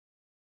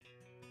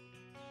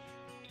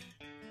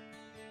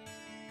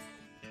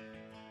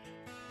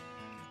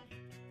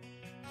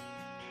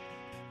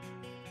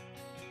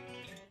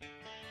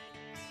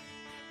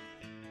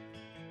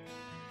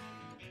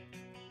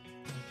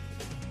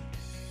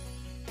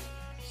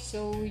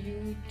So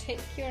you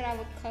take your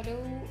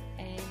avocado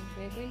and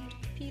we're going to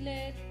peel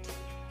it.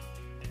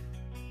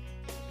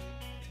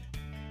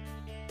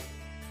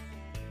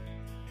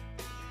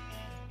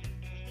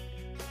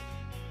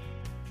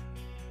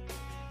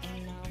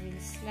 And now we'll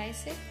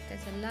slice it.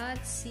 There's a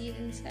large seed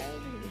inside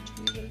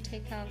which we will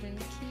take out and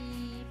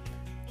keep.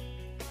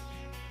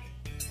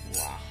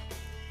 Wow,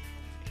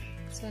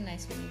 so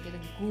nice when you get a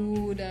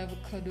good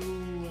avocado.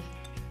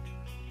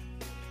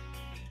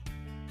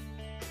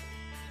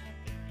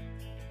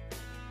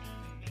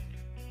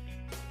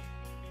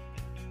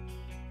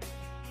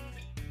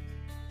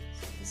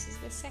 So this is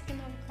the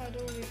second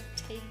avocado we've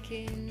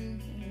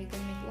taken, and we're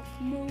gonna make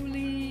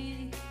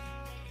guacamole.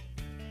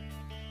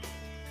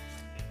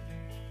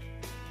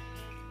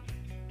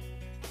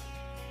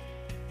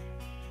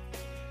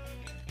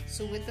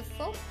 So with the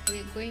fork,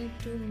 we're going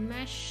to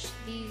mash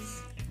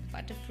these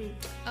butterfruit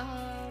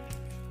up.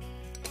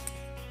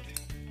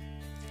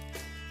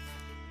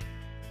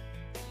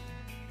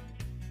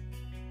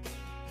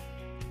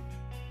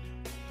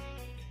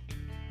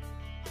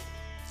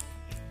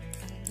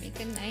 And make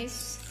a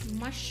nice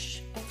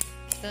mush of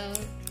the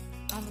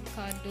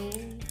avocado.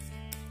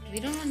 We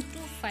don't want too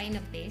fine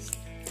a paste,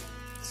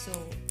 so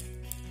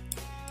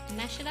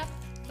mash it up,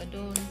 but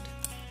don't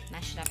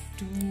mash it up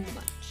too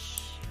much.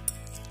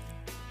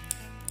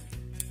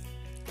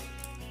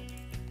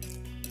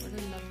 What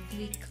a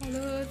lovely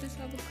color this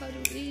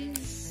avocado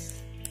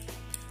is.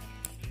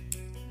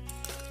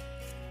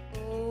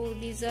 Oh,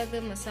 these are the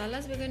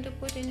masalas we're going to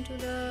put into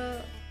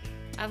the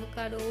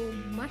avocado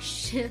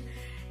mush.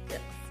 The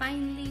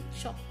finely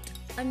chopped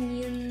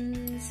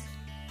onions.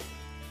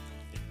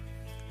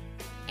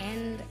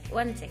 And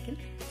 1 second.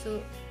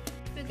 So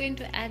we're going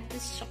to add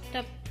this chopped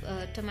up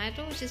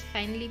tomato, which is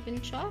finely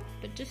been chopped.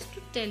 But just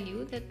to tell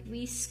you that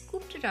we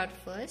scooped it out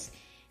first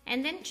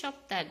and then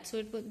chopped that, so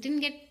it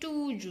didn't get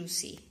too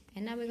juicy.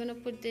 And now we're going to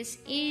put this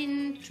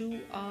into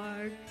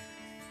our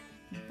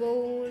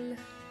bowl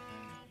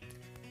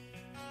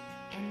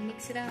and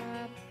mix it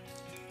up.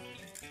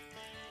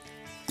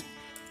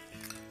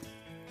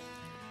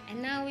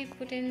 And now we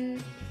put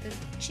in the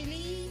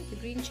chili, the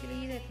green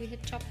chili that we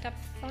had chopped up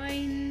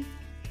fine.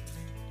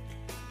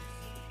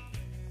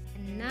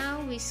 And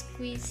now we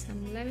squeeze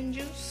some lemon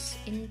juice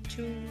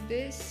into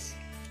this.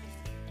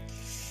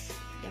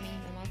 Yummy,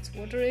 my mouth's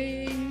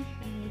watering.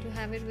 I'm going to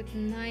have it with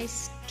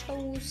nice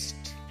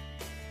toast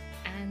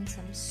and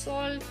some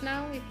salt.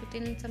 Now we put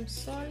in some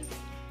salt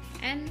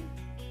and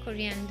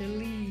coriander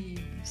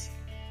leaves.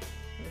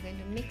 We're going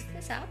to mix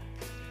this up.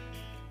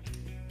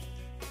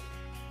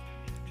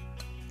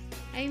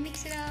 I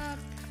mix it up.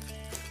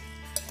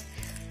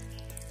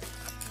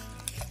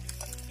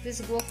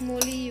 This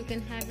guacamole, you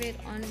can have it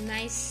on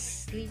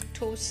nicely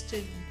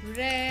toasted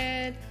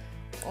bread,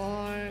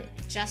 or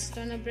just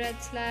on a bread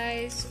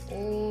slice,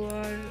 or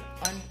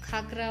on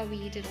kakra. We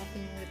eat it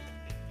often with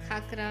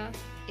kakra.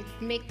 It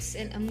makes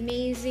an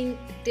amazing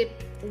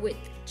dip with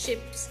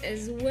chips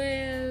as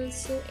well.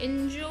 So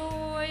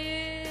enjoy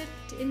it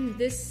in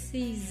this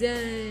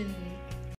season.